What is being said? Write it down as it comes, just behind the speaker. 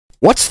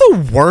What's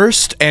the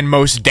worst and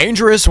most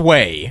dangerous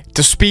way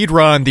to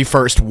speedrun the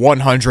first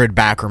 100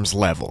 Backrooms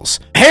levels?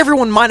 Hey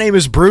everyone, my name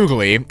is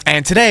Broogli,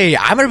 and today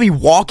I'm going to be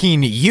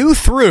walking you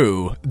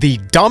through the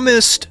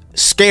dumbest,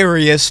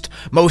 scariest,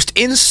 most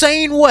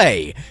insane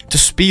way to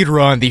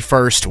speedrun the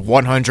first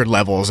 100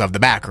 levels of the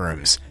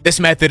Backrooms. This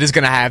method is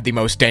going to have the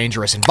most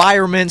dangerous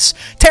environments,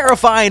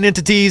 terrifying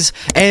entities,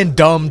 and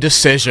dumb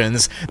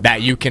decisions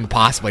that you can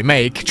possibly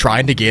make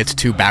trying to get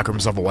to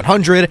Backrooms level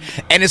 100,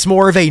 and it's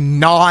more of a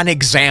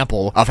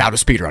non-example of how to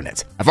speedrun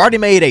it. I've already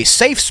made a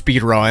safe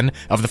speedrun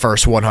of the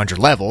first 100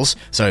 levels,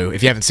 so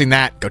if you haven't seen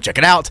that, go check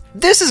it out.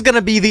 This is going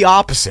to be the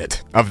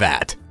opposite of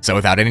that. So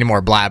without any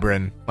more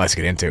blabbering, let's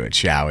get into it,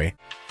 shall we?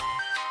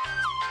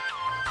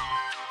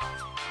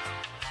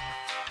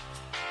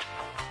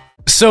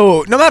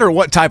 So, no matter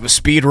what type of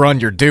speedrun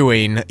you're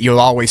doing, you'll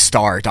always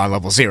start on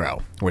level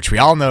 0, which we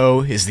all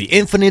know is the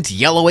infinite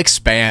yellow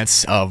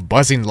expanse of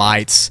buzzing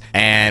lights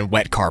and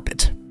wet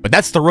carpet. But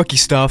that's the rookie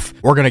stuff.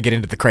 We're gonna get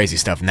into the crazy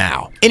stuff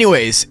now.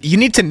 Anyways, you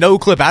need to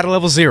no-clip out of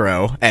level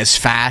 0 as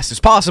fast as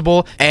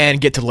possible and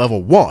get to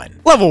level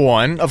 1. Level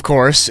 1, of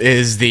course,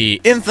 is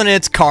the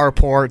infinite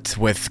carport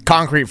with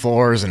concrete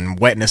floors and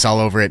wetness all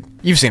over it.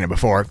 You've seen it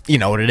before. You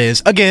know what it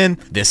is. Again,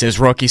 this is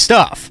rookie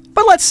stuff.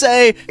 But let's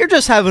say you're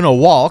just having a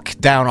walk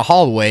down a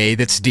hallway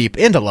that's deep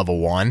into level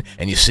 1,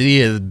 and you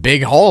see a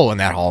big hole in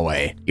that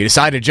hallway. You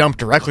decide to jump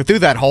directly through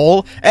that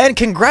hole, and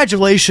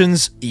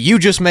congratulations, you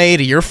just made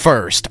your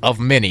first of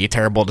many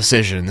terrible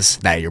decisions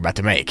that you're about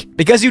to make.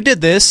 Because you did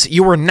this,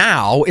 you are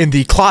now in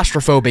the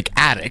claustrophobic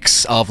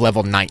attics of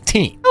level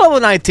 19. Level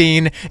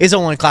 19 is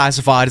only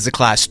classified as a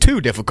class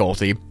 2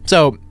 difficulty,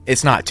 so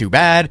it's not too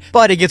bad,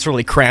 but it gets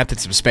really cramped in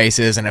some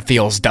spaces and it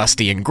feels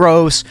dusty and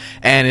gross,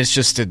 and it's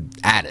just an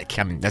attic.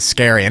 I mean, that's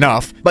scary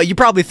enough, but you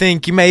probably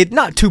think you made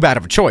not too bad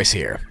of a choice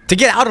here. To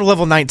get out of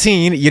level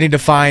 19, you need to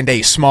find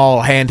a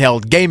small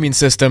handheld gaming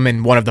system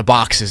in one of the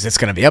boxes that's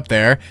going to be up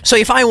there. So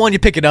you find one, you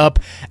pick it up,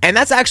 and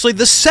that's actually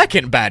the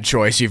second bad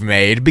choice you've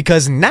made,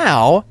 because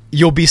now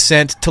you'll be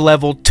sent to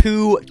level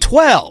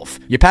 212.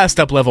 You passed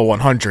up level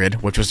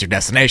 100, which was your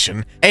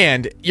destination,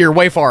 and you're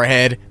way far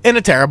ahead in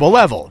a terrible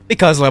level,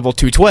 because level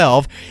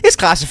 212 is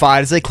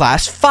classified as a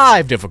class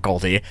 5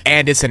 difficulty,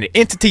 and it's an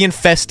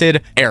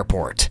entity-infested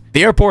airport.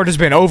 The airport has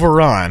been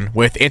overrun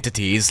with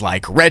entities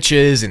like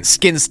wretches and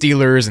skin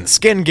stealers and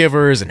skin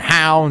givers and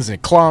hounds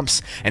and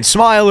clumps and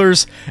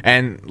smilers,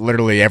 and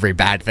literally every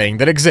bad thing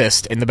that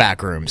exists in the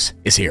Backrooms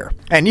is here.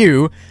 And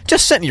you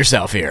just sent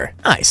yourself here.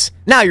 Nice.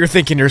 Now you're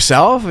thinking to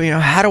yourself,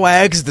 how do I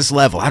exit this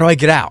level? How do I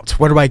get out?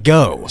 Where do I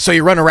go? So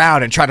you run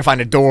around and try to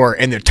find a door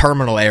in the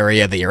terminal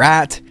area that you're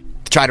at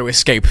to try to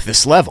escape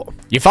this level.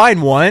 You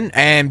find one,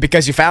 and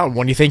because you found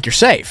one, you think you're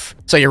safe.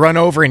 So you run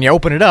over and you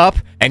open it up,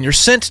 and you're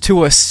sent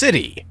to a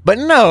city. But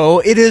no,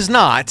 it is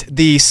not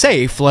the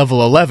safe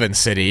level 11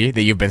 city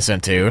that you've been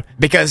sent to,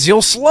 because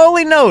you'll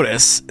slowly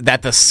notice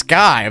that the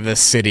sky of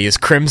this city is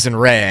crimson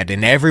red,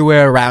 and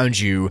everywhere around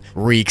you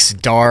reeks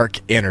dark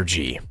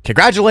energy.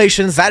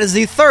 Congratulations, that is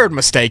the third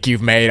mistake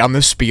you've made on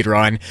this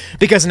speedrun,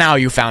 because now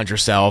you found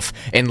yourself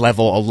in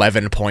level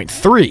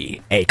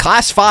 11.3, a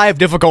class 5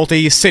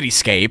 difficulty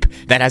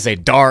cityscape that has a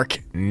dark,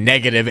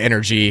 negative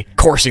energy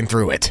coursing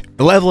through it.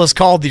 The level is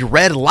called the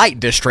Red Light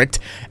District,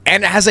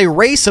 and it has a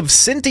race of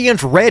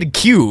sentient red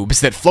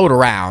cubes that float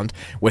around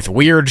with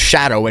weird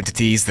shadow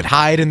entities that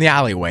hide in the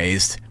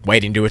alleyways,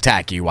 waiting to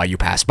attack you while you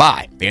pass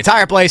by. The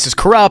entire place is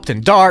corrupt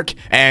and dark,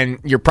 and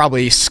you're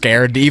probably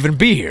scared to even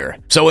be here.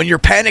 So in your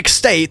panic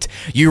state,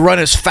 you run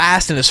as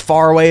fast and as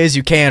far away as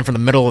you can from the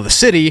middle of the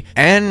city,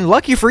 and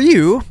lucky for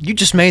you, you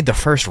just made the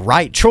first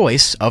right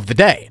choice of the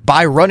day.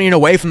 By running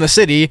away from the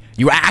city,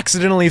 you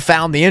accidentally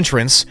found the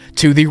entrance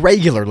to the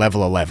regular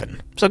level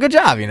 11. So good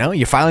job,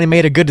 you finally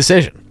made a good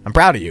decision. I'm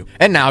proud of you.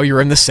 And now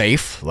you're in the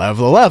safe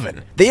level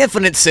 11. The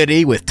infinite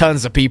city with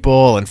tons of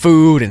people and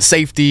food and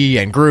safety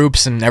and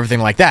groups and everything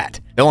like that.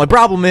 The only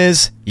problem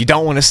is, you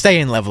don't want to stay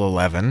in level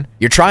 11.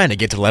 You're trying to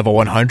get to level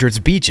 100's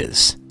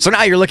beaches. So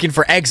now you're looking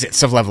for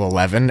exits of level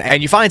 11,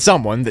 and you find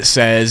someone that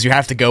says you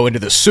have to go into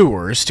the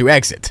sewers to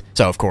exit.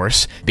 So of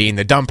course, being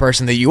the dumb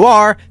person that you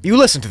are, you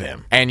listen to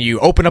them. And you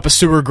open up a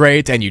sewer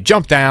grate, and you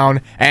jump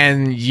down,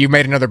 and you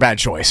made another bad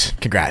choice.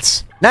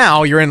 Congrats.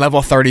 Now you're in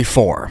level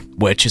 34,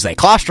 which is a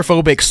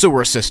claustrophobic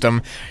sewer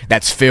system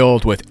that's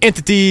filled with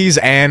entities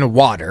and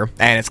water,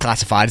 and it's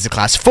classified as a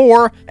class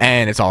 4,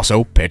 and it's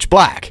also pitch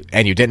black,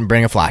 and you didn't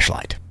bring a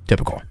flashlight.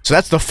 Typical. So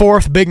that's the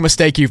fourth big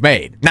mistake you've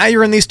made. Now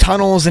you're in these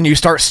tunnels and you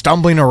start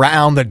stumbling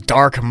around the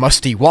dark,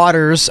 musty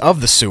waters of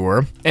the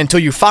sewer until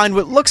you find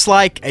what looks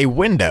like a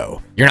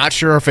window. You're not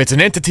sure if it's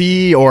an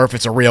entity or if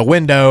it's a real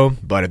window,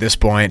 but at this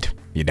point,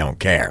 you don't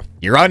care.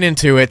 You run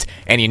into it,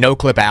 and you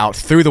no-clip out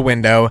through the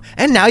window,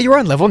 and now you're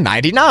on level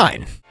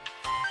 99.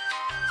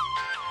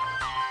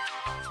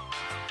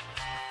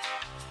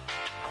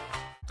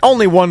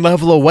 Only one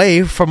level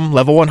away from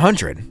level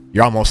 100.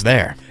 You're almost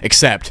there.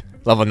 Except,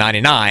 level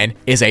 99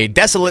 is a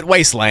desolate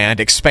wasteland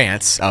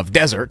expanse of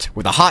desert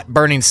with a hot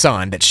burning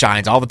sun that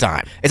shines all the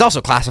time. It's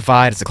also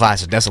classified as a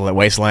class of desolate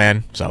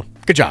wasteland, so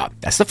Good job.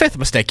 That's the 5th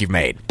mistake you've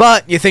made.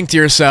 But you think to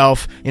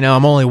yourself, you know,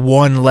 I'm only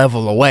 1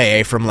 level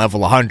away from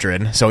level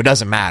 100, so it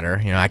doesn't matter.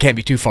 You know, I can't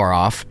be too far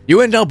off.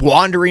 You end up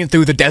wandering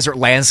through the desert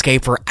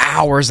landscape for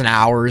hours and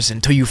hours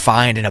until you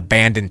find an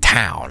abandoned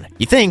town.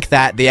 You think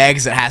that the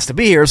exit has to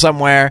be here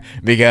somewhere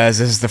because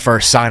this is the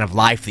first sign of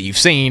life that you've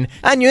seen,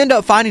 and you end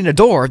up finding a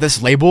door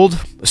that's labeled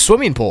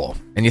swimming pool.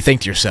 And you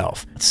think to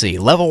yourself, let's see,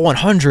 level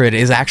 100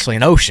 is actually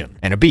an ocean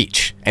and a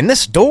beach. And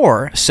this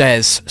door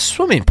says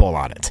swimming pool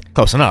on it.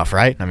 Close enough,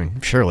 right? I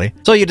mean, surely.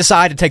 So you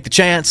decide to take the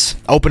chance,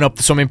 open up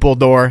the swimming pool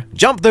door,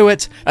 jump through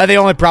it. The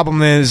only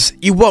problem is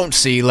you won't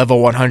see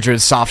level 100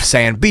 soft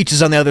sand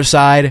beaches on the other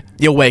side.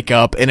 You'll wake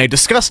up in a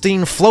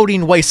disgusting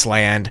floating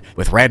wasteland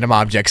with random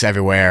objects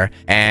everywhere.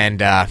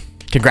 And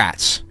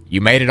congrats, you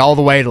made it all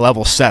the way to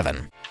level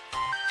 7.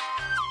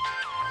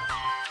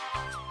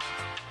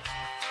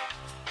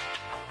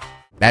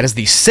 That is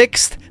the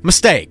 6th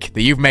mistake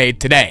that you've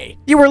made today.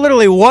 You were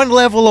literally 1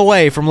 level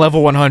away from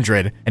level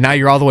 100, and now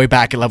you're all the way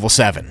back at level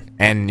 7.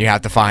 And you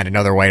have to find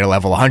another way to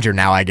level 100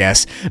 now, I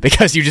guess,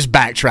 because you just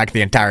backtracked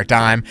the entire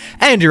time,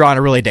 and you're on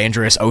a really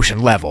dangerous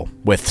ocean level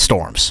with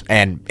storms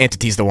and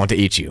entities that want to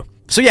eat you.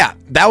 So yeah,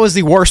 that was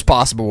the worst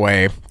possible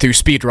way to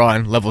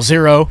speedrun level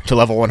 0 to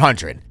level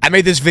 100. I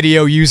made this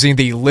video using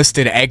the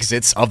listed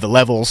exits of the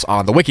levels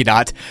on the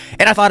Wikidot,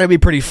 and I thought it'd be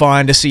pretty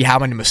fun to see how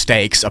many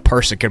mistakes a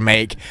person could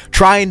make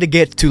trying to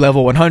get to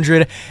level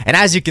 100, and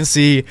as you can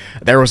see,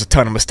 there was a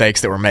ton of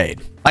mistakes that were made.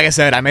 Like I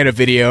said, I made a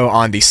video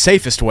on the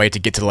safest way to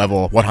get to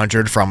level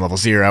 100 from level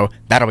 0.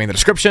 That'll be in the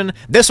description.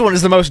 This one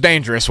is the most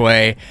dangerous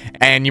way,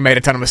 and you made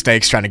a ton of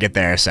mistakes trying to get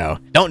there, so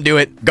don't do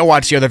it. Go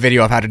watch the other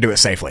video of how to do it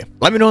safely.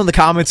 Let me know in the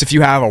comments if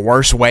you have a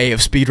worse way of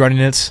speedrunning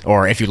it,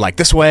 or if you like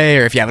this way,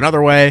 or if you have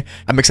another way.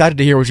 I'm excited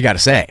to hear what you got to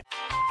say.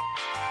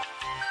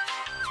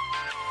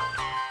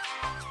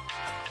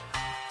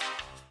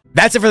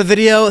 That's it for the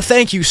video.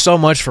 Thank you so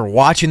much for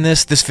watching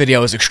this. This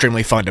video is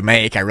extremely fun to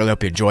make. I really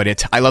hope you enjoyed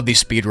it. I love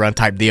these speedrun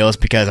type deals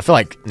because I feel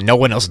like no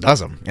one else does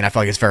them. And I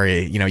feel like it's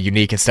very, you know,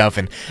 unique and stuff.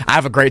 And I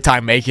have a great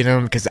time making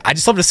them because I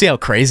just love to see how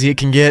crazy it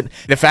can get.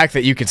 The fact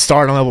that you can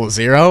start on level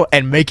 0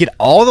 and make it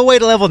all the way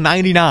to level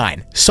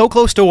 99, so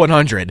close to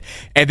 100,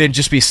 and then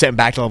just be sent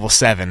back to level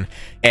 7.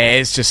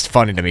 It's just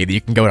funny to me that you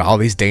can go to all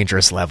these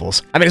dangerous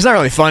levels. I mean, it's not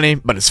really funny,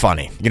 but it's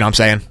funny. You know what I'm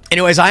saying?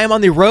 Anyways, I am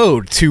on the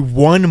road to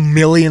 1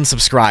 million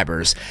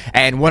subscribers.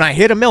 And when I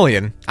hit 1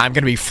 million, I'm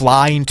going to be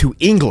flying to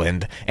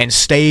England and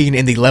staying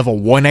in the level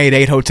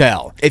 188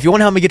 hotel. If you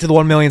want to help me get to the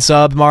 1 million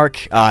sub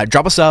mark,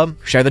 drop a sub,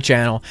 share the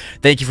channel.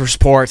 Thank you for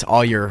support,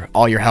 all your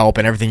help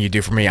and everything you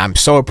do for me. I'm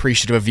so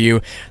appreciative of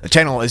you. The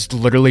channel is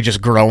literally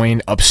just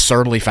growing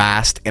absurdly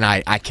fast, and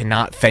I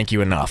cannot thank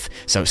you enough.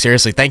 So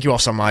seriously, thank you all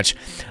so much.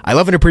 I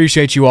love and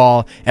appreciate you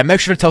all, and make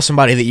sure to tell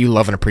somebody that you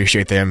love and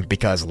appreciate them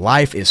because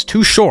life is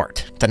too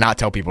short to not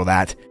tell people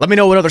that. Let me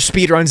know what other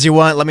speedruns you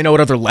want. Let me know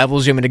what other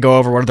levels you want me to go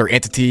over, what other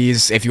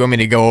entities, if you want me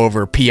to go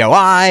over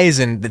POIs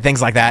and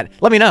things like that.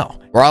 Let me know.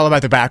 We're all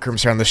about the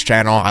backrooms here on this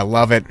channel. I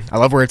love it. I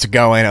love where it's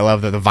going. I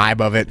love the vibe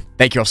of it.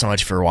 Thank you all so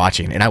much for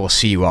watching, and I will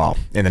see you all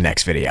in the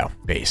next video.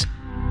 Peace.